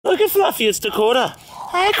Look at Fluffy, it's Dakota.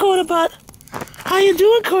 Hi, Coda Butt. How you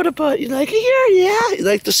doing, Coda Butt? You like it here? Yeah. You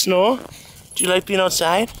like the snow? Do you like being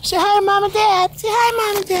outside? Say hi to Mom and Dad. Say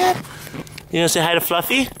hi, Mom and Dad. You gonna say hi to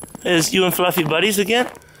Fluffy? Is you and Fluffy buddies again?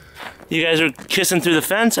 You guys are kissing through the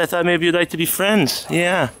fence. I thought maybe you'd like to be friends.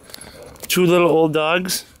 Yeah. Two little old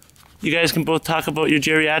dogs. You guys can both talk about your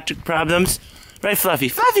geriatric problems. Right, Fluffy?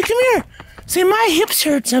 Fluffy, come here. Say, my hips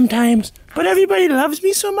hurt sometimes, but everybody loves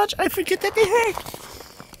me so much, I forget that they hurt.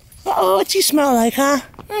 Uh-oh, what's he smell like, huh?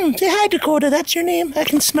 Say hi, Dakota. That's your name. I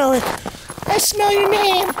can smell it. I smell your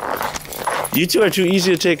name. You two are too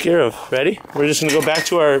easy to take care of. Ready? We're just going to go back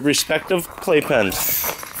to our respective playpens.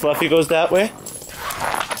 Fluffy goes that way.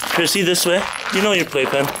 Chrissy this way. You know your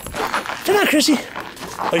playpen. Come on, Chrissy.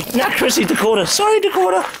 Not Chrissy, Dakota. Sorry,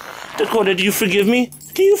 Dakota. Dakota, do you forgive me?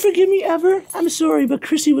 Do you forgive me ever? I'm sorry, but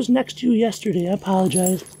Chrissy was next to you yesterday. I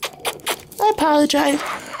apologize. I apologize.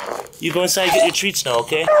 You go inside and get your treats now,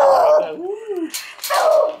 okay?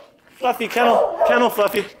 Fluffy, kennel. Kennel,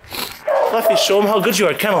 Fluffy. Fluffy, show him how good you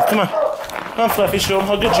are. Kennel, come on. Come on, Fluffy, show him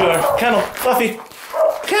how good you are. Kennel, Fluffy.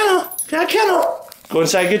 Kennel. Yeah, kennel. Go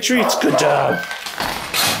inside and get treats. Good job.